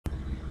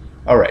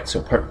Alright,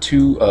 so part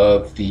 2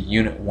 of the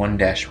Unit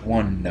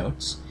 1-1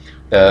 notes.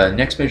 The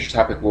next major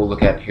topic we'll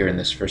look at here in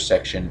this first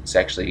section is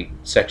actually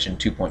section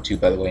 2.2,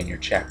 by the way, in your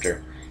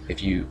chapter,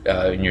 if you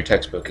in your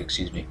textbook,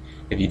 excuse me,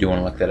 if you do want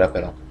to look that up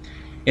at all.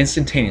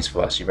 Instantaneous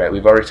velocity, right?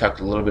 We've already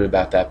talked a little bit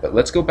about that, but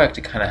let's go back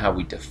to kind of how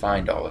we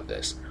defined all of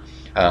this.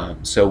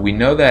 So we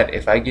know that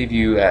if I gave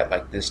you at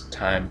like this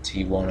time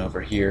t1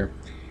 over here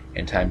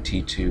and time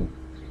t2,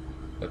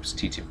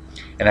 t2,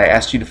 and I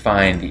asked you to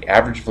find the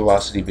average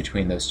velocity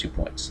between those 2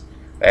 points.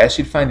 If I asked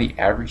you to find the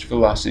average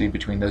velocity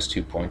between those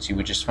 2 points, you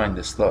would just find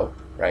the slope,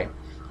 right?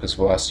 Because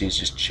velocity is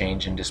just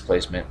change in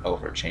displacement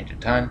over change in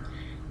time,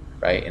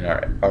 right? And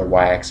our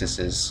y-axis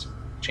is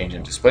change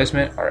in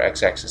displacement, our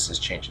x-axis is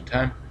change in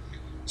time.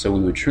 So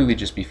we would truly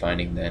just be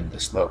finding then the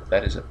slope.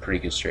 That is a pretty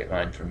good straight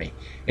line for me.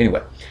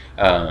 Anyway,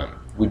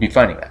 we'd be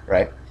finding that,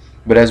 right?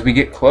 But as we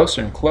get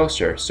closer and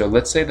closer, so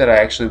let's say that I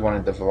actually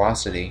wanted the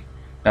velocity,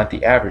 not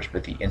the average,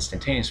 but the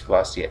instantaneous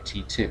velocity at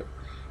t2.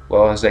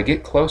 Well, as I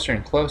get closer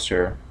and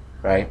closer,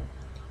 right,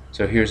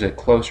 so here's a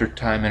closer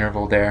time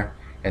interval there,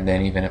 and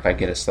then even if I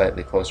get a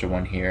slightly closer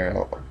one here,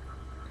 I'll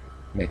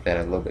make that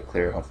a little bit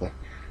clearer, hopefully.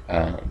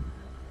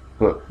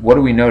 But what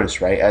do we notice,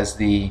 right? As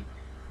the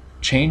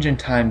change in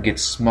time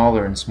gets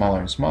smaller and smaller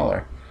and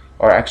smaller,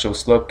 our actual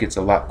slope gets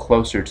a lot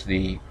closer to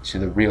the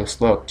real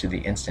slope, to the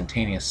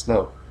instantaneous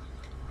slope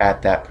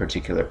at that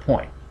particular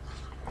point.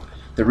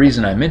 The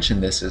reason I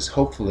mention this is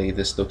hopefully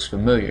this looks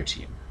familiar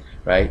to you,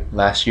 right?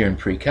 Last year in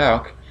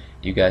pre-calc,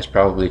 you guys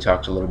probably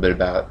talked a little bit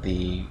about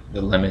the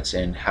limits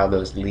and how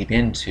those lead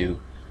into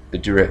the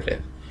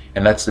derivative,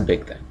 and that's the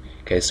big thing.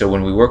 Okay, so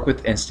when we work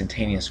with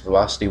instantaneous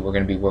velocity, we're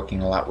going to be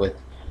working a lot with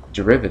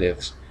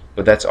derivatives,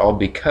 but that's all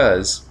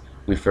because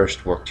we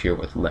first worked here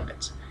with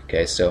limits.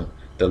 Okay, so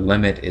the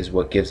limit is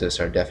what gives us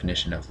our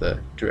definition of the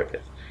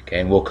derivative.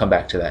 Okay, and we'll come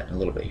back to that in a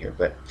little bit here.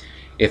 But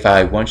if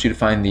I want you to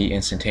find the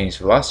instantaneous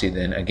velocity,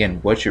 then again,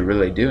 what you're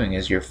really doing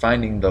is you're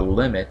finding the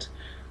limit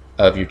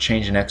of your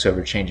change in x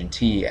over change in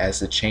t as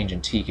the change in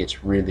t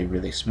gets really,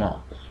 really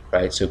small,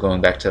 right? So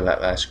going back to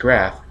that last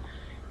graph,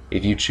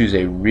 if you choose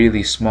a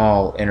really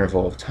small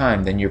interval of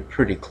time, then you're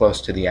pretty close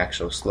to the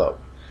actual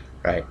slope,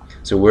 right?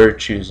 So we're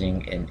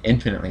choosing an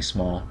infinitely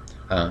small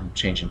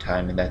change in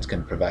time, and that's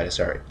going to provide us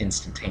our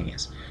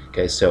instantaneous.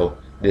 Okay, so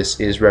this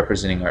is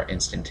representing our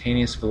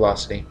instantaneous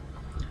velocity.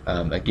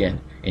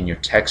 Again, in your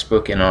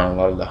textbook and on a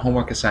lot of the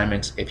homework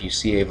assignments, if you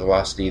see a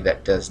velocity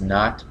that does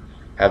not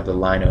have the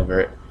line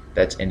over it,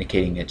 that's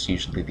indicating it's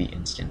usually the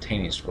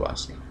instantaneous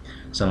velocity.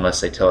 So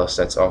unless they tell us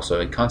that's also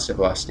a constant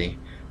velocity,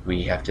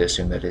 we have to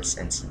assume that it's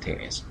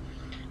instantaneous.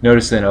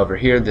 Notice then over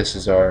here, this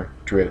is our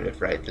derivative,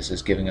 right? This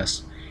is giving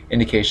us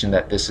indication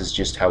that this is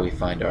just how we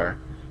find our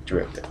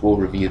derivative. We'll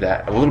review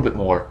that a little bit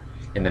more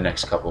in the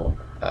next couple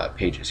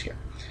pages here.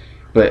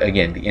 But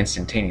again, the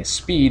instantaneous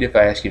speed, if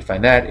I ask you to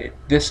find that,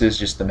 this is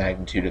just the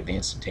magnitude of the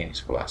instantaneous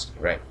velocity,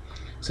 right?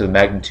 So the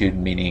magnitude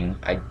meaning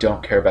I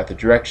don't care about the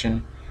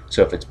direction,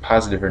 so if it's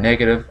positive or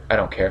negative, I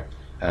don't care.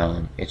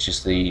 It's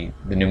just the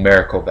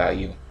numerical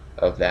value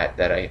of that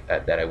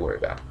I worry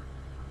about.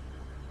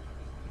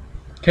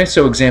 Okay,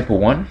 so example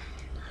 1,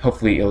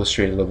 hopefully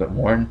illustrate a little bit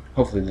more, and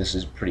hopefully this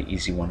is a pretty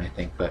easy one, I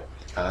think, but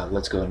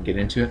let's go ahead and get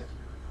into it.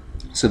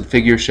 So the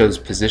figure shows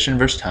position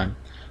versus time,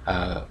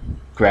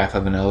 graph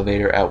of an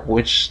elevator. At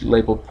which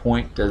labeled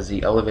point does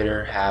the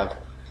elevator have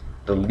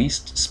the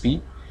least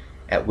speed?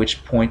 At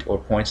which point or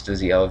points does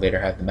the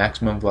elevator have the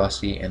maximum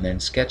velocity? And then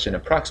sketch an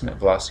approximate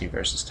velocity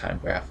versus time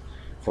graph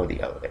for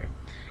the elevator.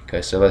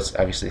 Okay, so let's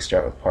obviously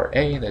start with part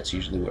A. That's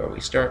usually where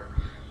we start.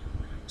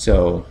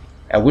 So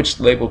at which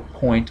labeled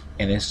point,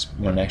 and this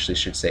one actually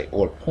should say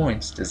or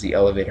points, does the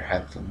elevator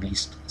have the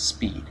least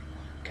speed?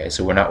 Okay,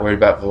 so we're not worried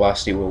about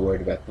velocity, we're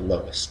worried about the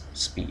lowest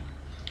speed.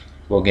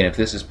 Well, again, if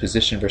this is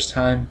position versus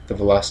time, the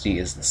velocity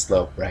is the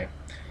slope, right?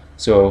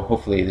 So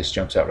hopefully this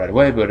jumps out right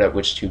away, but at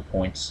which 2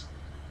 points,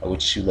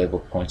 which 2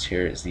 labeled points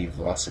here is the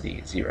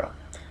velocity 0?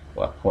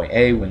 Well, at point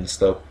A, when the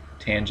slope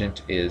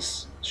tangent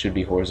should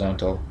be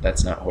horizontal,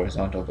 that's not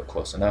horizontal, but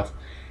close enough.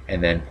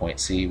 And then point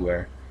C,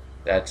 where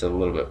that's a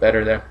little bit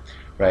better there,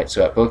 right?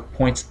 So at both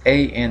points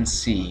A and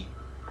C,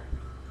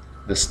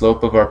 the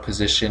slope of our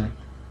position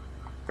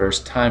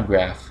versus time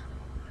graph,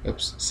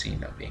 C,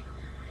 not B.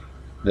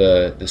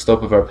 The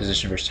slope of our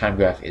position versus time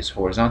graph is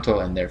horizontal,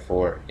 and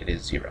therefore it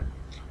is 0,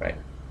 right?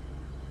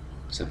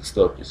 So the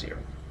slope is 0.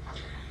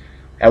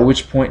 At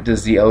which point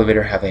does the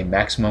elevator have a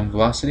maximum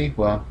velocity?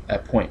 Well,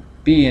 at point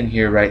B in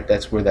here, right,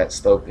 that's where that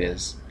slope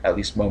is, at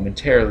least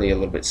momentarily, a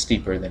little bit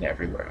steeper than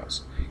everywhere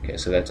else. Okay,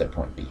 so that's at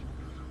point B.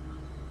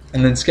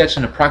 And then sketch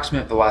an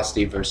approximate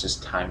velocity versus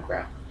time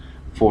graph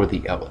for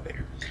the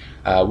elevator.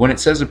 When it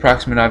says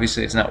approximate,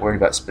 obviously it's not worried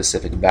about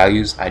specific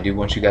values. I do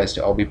want you guys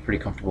to all be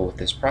pretty comfortable with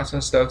this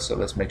process though, so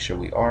let's make sure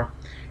we are.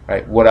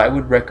 Right? What I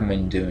would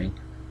recommend doing,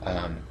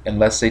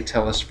 unless they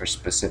tell us for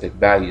specific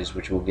values,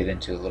 which we'll get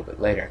into a little bit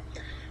later,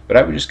 but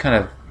I would just kind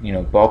of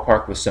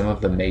ballpark with some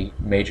of the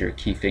major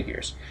key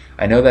figures.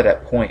 I know that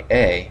at point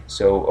A,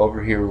 so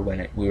over here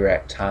when we were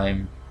at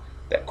time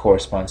that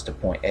corresponds to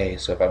point A,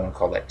 so if I want to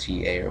call that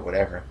TA or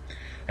whatever,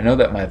 I know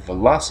that my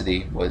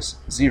velocity was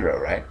 0,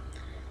 right?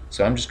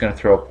 So I'm just going to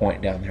throw a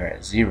point down there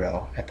at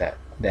 0 at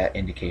that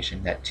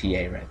indication, that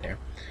TA right there.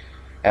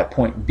 At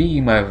point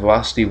B, my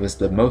velocity was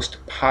the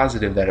most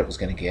positive that it was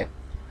going to get.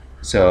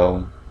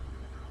 So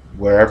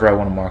wherever I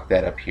want to mark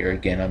that up here,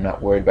 again, I'm not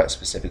worried about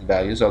specific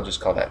values, I'll just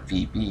call that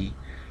VB.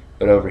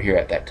 But over here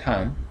at that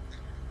time,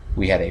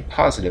 we had a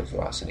positive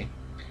velocity.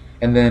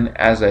 And then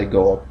as I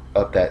go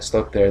up that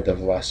slope there, the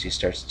velocity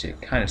starts to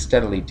kind of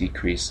steadily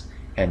decrease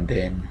and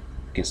then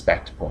gets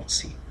back to point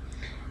C.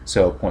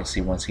 So point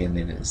C once again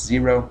then is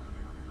 0.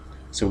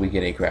 So we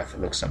get a graph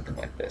that looks something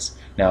like this.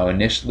 Now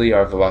initially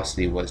our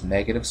velocity was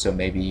negative, so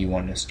maybe you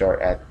want to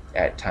start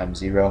at time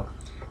 0,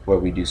 where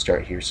we do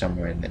start here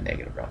somewhere in the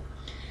negative realm.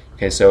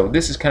 Okay, so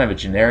this is kind of a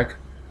generic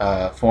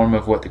form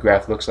of what the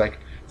graph looks like.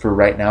 For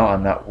right now,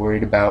 I'm not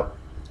worried about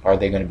are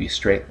they going to be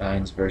straight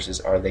lines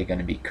versus are they going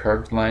to be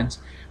curved lines.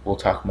 We'll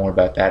talk more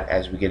about that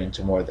as we get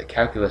into more of the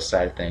calculus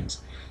side of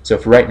things. So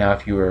for right now,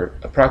 if you were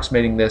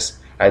approximating this,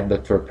 I'd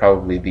look for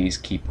probably these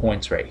key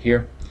points right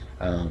here.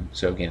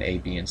 So again, A,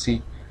 B, and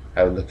C.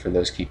 I would look for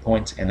those key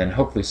points, and then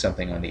hopefully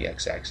something on the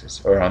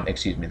x-axis, or on,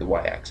 excuse me, the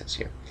y-axis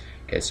here.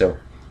 Okay, so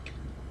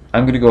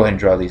I'm going to go ahead and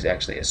draw these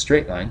actually as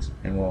straight lines,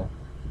 and we'll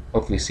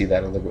hopefully see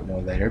that a little bit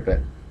more later,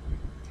 but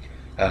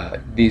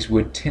these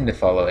would tend to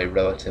follow a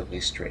relatively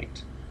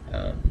straight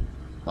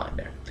line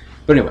there.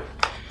 But anyway,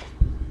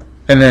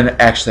 and then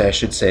actually I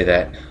should say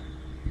that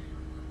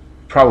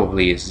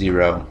probably is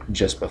 0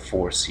 just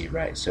before C,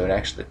 right? So it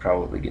actually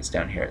probably gets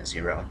down here at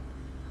 0,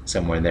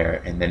 somewhere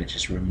there, and then it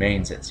just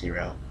remains at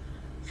 0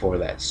 for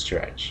that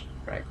stretch,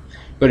 right?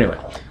 But anyway,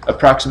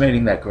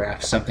 approximating that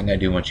graph is something I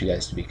do want you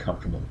guys to be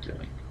comfortable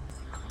doing.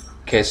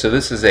 Okay, so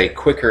this is a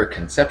quicker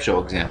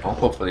conceptual example.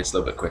 Hopefully it's a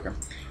little bit quicker.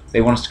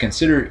 They want us to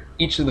consider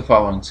each of the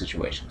following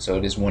situations. So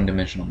it is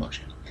one-dimensional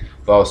motion.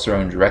 Ball is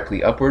thrown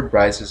directly upward,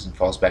 rises, and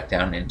falls back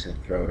down into the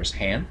thrower's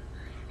hand.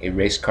 A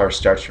race car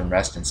starts from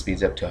rest and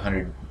speeds up to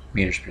 100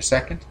 meters per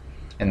second,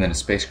 and then a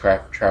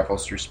spacecraft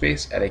travels through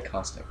space at a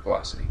constant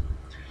velocity.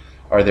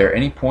 Are there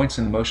any points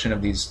in the motion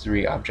of these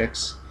three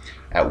objects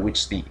at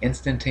which the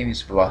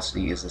instantaneous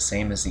velocity is the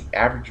same as the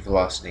average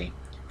velocity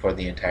for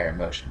the entire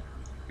motion?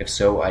 If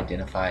so,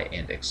 identify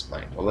and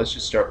explain. Well, let's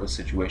just start with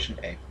situation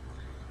A.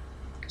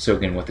 So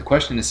again, what the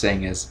question is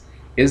saying is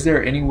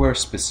there anywhere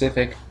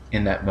specific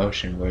in that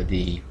motion where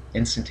the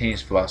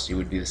instantaneous velocity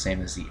would be the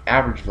same as the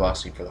average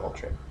velocity for the whole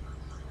trip?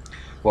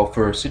 Well,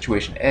 for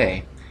situation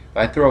A, if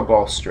I throw a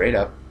ball straight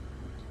up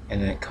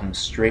and then it comes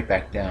straight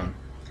back down,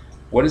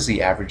 what is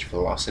the average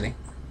velocity?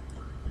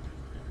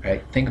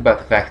 Right? Think about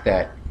the fact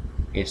that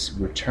it's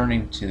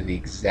returning to the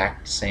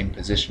exact same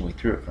position we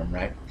threw it from,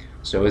 right?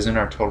 So isn't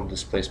our total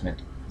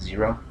displacement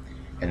 0?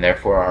 And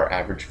therefore our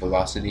average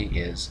velocity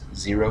is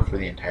 0 for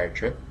the entire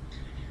trip.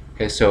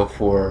 Okay, so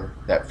for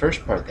that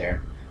first part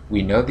there,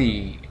 we know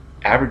the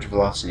average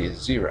velocity is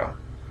 0.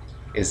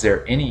 Is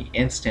there any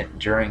instant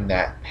during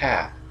that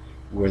path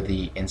where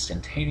the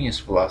instantaneous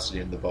velocity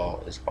of the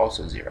ball is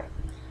also 0?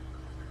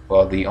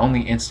 Well, the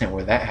only instant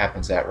where that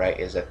happens at, right,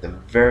 is at the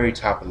very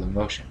top of the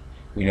motion.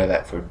 We know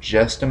that for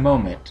just a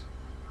moment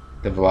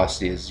the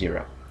velocity is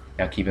 0.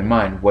 Now keep in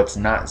mind what's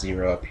not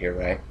 0 up here,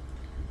 right?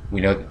 We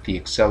know that the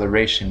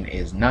acceleration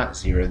is not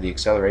 0. The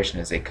acceleration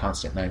is a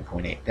constant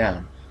 9.8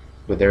 down,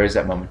 but there is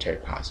that momentary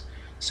pause.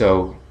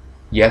 So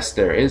yes,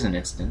 there is an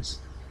instance.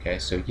 Okay,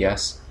 so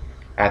yes,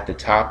 at the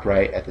top,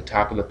 right, at the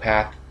top of the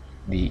path,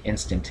 the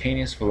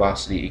instantaneous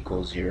velocity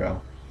equals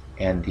 0,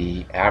 and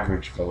the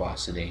average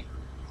velocity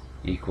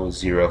equals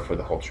 0 for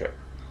the whole trip.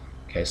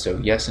 Okay,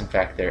 so yes, in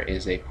fact, there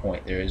is a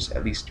point. There is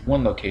at least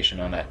one location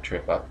on that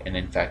trip up, and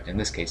in fact, in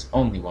this case,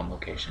 only one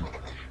location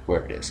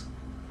where it is.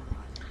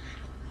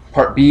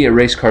 Part B, a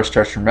race car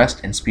starts from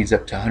rest and speeds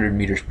up to 100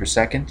 meters per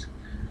second.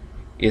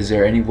 Is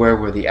there anywhere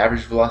where the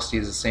average velocity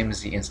is the same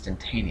as the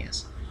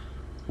instantaneous?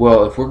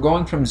 Well, if we're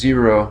going from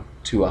 0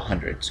 to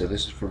 100, so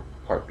this is for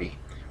part B,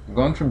 we're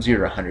going from 0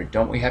 to 100,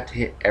 don't we have to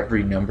hit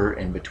every number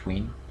in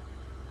between?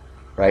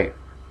 Right?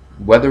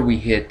 Whether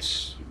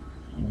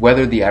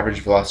the average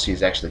velocity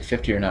is actually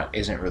 50 or not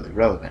isn't really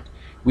relevant.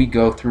 We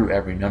go through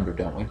every number,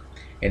 don't we?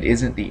 And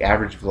isn't the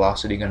average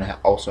velocity going to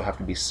also have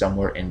to be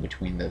somewhere in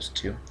between those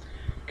two?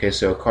 Okay,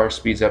 so a car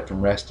speeds up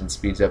from rest and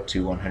speeds up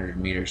to 100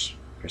 meters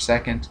per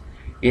second.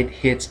 It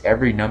hits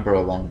every number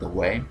along the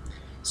way.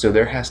 So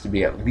there has to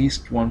be at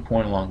least one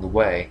point along the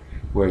way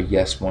where,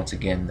 yes, once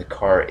again, the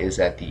car is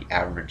at the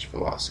average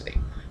velocity.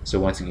 So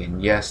once again,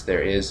 yes,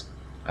 there is,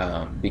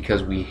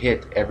 because we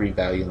hit every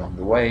value along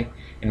the way,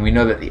 and we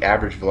know that the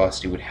average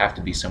velocity would have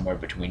to be somewhere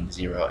between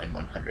 0 and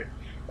 100,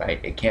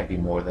 right? It can't be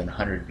more than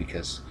 100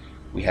 because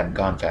we haven't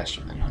gone faster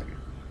than 100.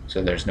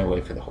 So there's no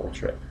way for the whole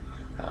trip.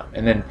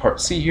 And then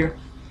part C here,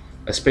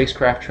 a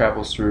spacecraft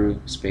travels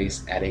through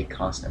space at a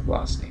constant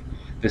velocity.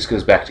 This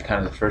goes back to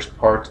kind of the first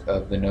part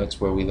of the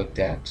notes where we looked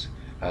at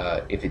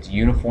if it's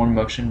uniform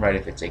motion, right?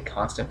 If it's a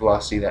constant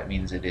velocity, that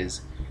means it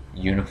is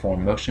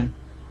uniform motion.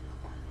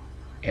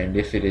 And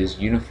if it is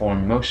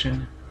uniform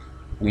motion,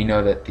 we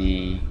know that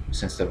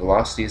since the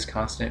velocity is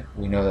constant,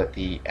 we know that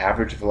the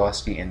average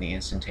velocity and the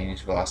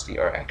instantaneous velocity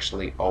are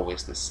actually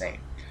always the same.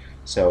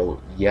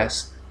 So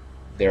yes,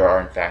 there are,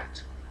 in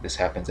fact, this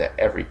happens at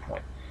every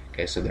point.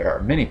 Okay, so there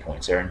are many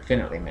points, there are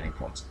infinitely many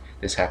points.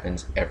 This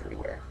happens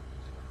everywhere,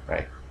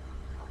 right?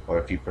 Or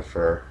if you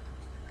prefer,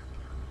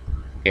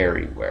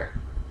 everywhere.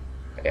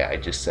 Yeah, I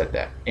just said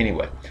that.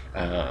 Anyway,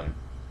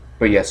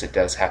 but yes, it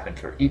does happen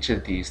for each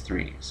of these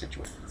three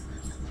situations.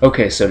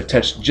 Okay, so to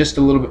touch just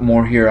a little bit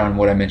more here on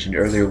what I mentioned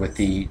earlier with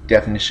the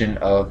definition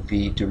of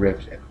the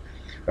derivative,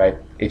 right?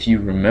 If you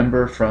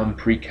remember from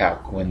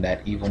pre-calc when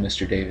that evil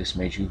Mr. Davis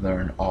made you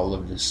learn all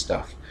of this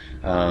stuff,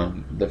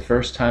 the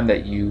first time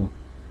that you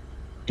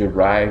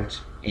derived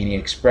any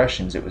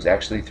expressions, it was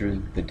actually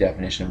through the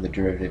definition of the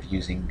derivative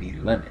using the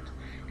limit.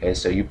 Okay,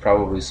 so you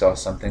probably saw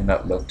something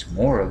that looked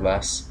more or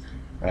less,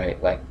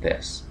 right, like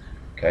this.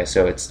 Okay,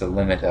 so it's the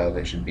limit of,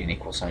 there should be an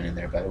equal sign in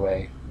there, by the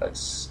way.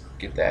 Let's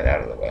get that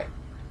out of the way.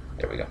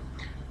 There we go.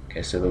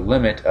 Okay, so the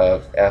limit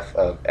of f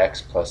of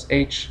x plus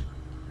h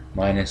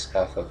minus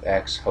f of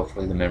x.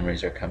 Hopefully the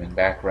memories are coming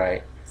back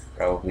right.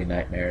 Probably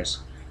nightmares,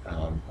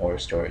 horror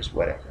stories,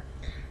 whatever.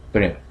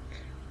 But anyway,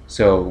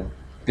 so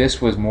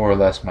this was more or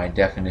less my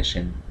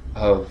definition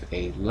of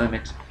a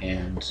limit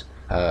and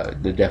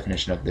the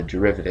definition of the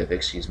derivative,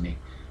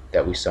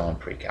 that we saw in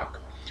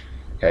pre-calc.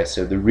 Okay,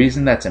 so the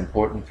reason that's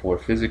important for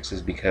physics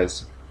is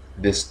because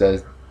this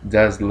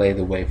does lay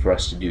the way for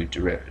us to do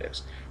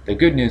derivatives. The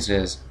good news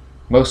is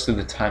most of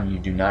the time you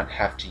do not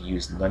have to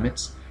use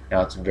limits.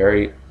 Now it's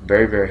very,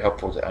 very, very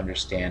helpful to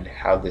understand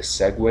how this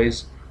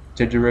segues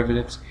to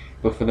derivatives,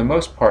 but for the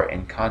most part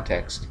in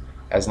context,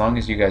 as long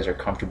as you guys are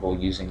comfortable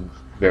using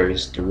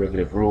various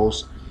derivative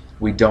rules,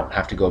 we don't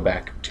have to go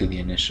back to the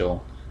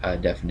initial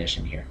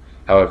definition here.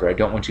 However, I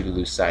don't want you to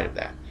lose sight of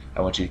that.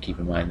 I want you to keep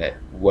in mind that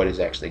what is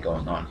actually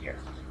going on here,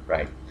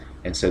 right?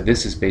 And so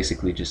this is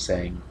basically just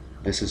saying,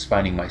 this is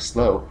finding my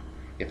slope.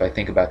 If I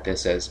think about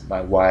this as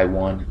my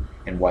y1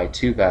 and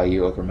y2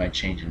 value over my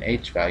change in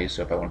h value,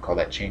 so if I want to call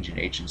that change in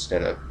h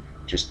instead of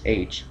just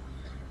h,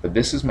 but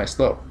this is my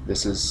slope.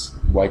 This is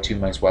y2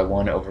 minus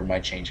y1 over my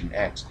change in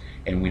x.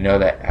 And we know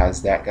that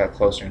as that got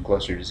closer and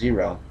closer to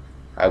 0,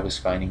 I was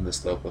finding the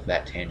slope of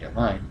that tangent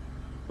line,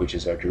 which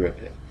is our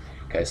derivative.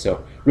 Okay,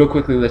 so real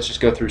quickly, let's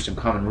just go through some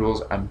common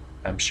rules.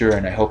 I'm sure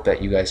and I hope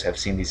that you guys have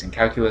seen these in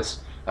calculus,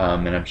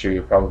 and I'm sure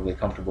you're probably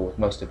comfortable with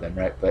most of them,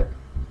 right? But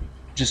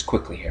just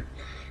quickly here.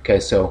 Okay,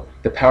 so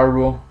the power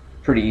rule,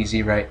 pretty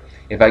easy, right?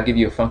 If I give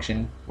you a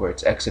function where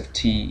it's x of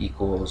t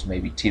equals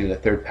maybe t to the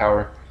third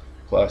power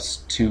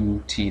plus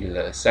 2t to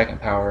the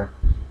second power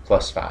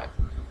plus 5.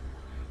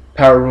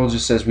 Power rule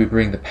just says we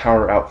bring the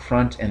power out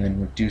front and then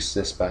reduce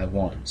this by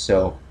 1.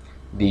 So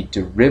the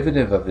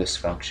derivative of this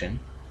function,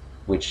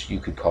 which you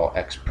could call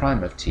x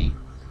prime of t,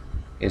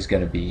 is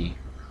going to be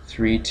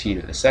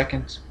 3t to the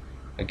second,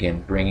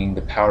 again bringing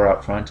the power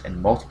out front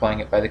and multiplying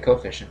it by the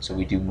coefficient. So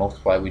we do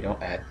multiply, we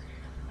don't add.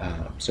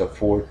 So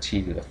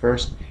 4t to the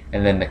first,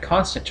 and then the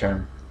constant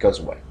term goes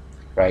away,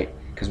 right?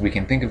 Because we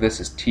can think of this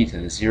as t to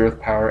the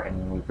 0th power, and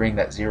when we bring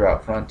that 0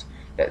 out front,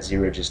 that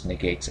 0 just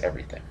negates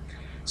everything.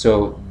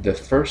 So the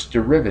first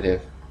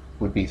derivative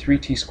would be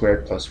 3t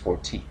squared plus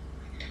 4t.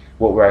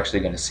 What we're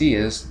actually going to see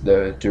is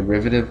the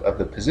derivative of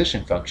the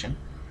position function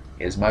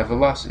is my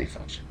velocity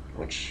function,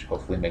 which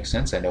hopefully makes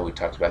sense. I know we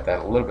talked about that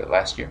a little bit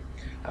last year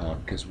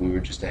because we were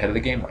just ahead of the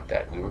game like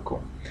that. We were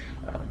cool.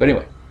 But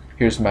anyway,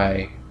 here's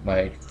my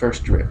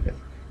first derivative,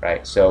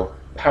 right? So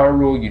power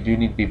rule, you do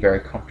need to be very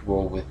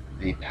comfortable with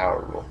the power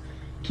rule.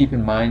 Keep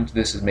in mind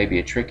this is maybe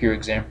a trickier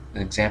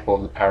example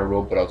of the power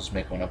rule, but I'll just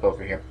make one up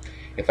over here.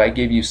 If I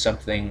give you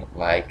something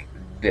like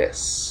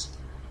this,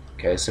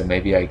 okay, so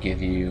maybe I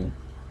give you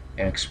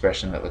an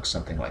expression that looks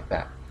something like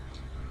that.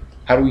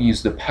 How do we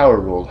use the power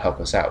rule to help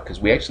us out?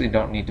 Because we actually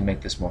don't need to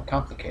make this more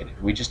complicated.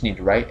 We just need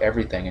to write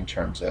everything in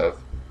terms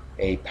of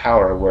a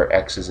power where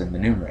x is in the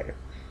numerator.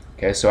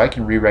 Okay, so I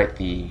can rewrite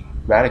the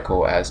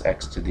radical as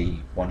x to the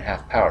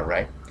 1/2 power,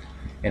 right?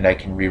 And I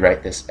can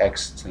rewrite this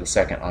x to the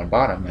second on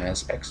bottom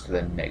as x to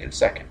the negative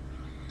second.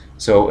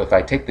 So if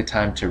I take the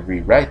time to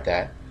rewrite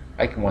that,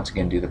 I can once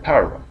again do the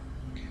power rule.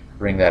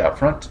 Bring that up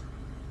front.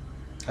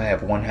 I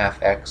have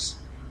 1/2 x.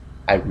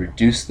 I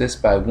reduce this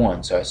by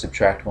 1, so I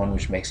subtract 1,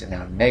 which makes it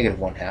now negative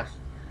 1/2.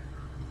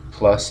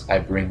 Plus, I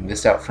bring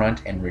this out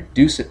front and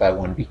reduce it by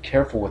 1. Be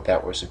careful with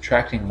that. We're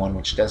subtracting 1,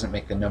 which doesn't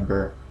make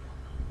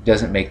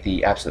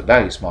the absolute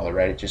value smaller,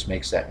 right? It just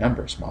makes that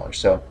number smaller.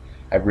 So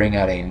I bring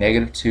out a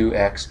negative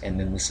 2x, and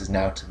then this is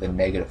now to the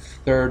negative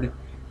third,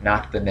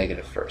 not the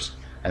negative first.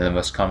 And the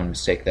most common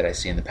mistake that I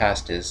see in the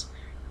past is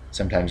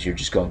sometimes you're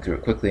just going through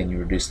it quickly and you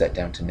reduce that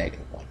down to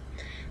negative 1.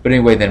 But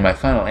anyway, then my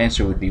final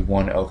answer would be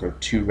 1 over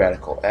 2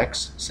 radical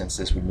x, since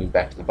this would move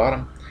back to the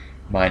bottom,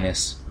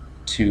 minus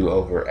 2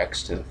 over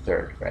x to the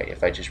third, right,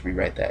 if I just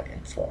rewrite that in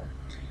form.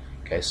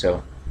 Okay,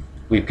 so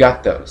we've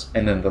got those.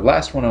 And then the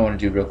last one I want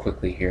to do real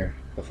quickly here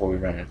before we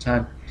run out of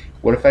time,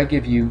 what if I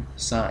give you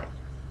sine?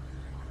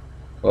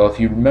 Well,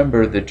 if you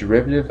remember, the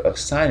derivative of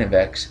sine of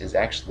x is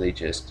actually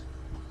just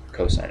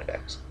cosine of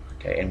x.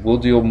 Okay, and we'll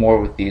deal more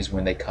with these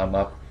when they come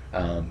up,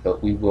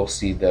 but we will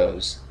see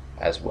those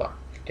as well.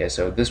 Okay,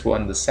 so this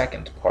one, the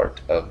second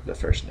part of the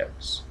first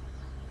notes.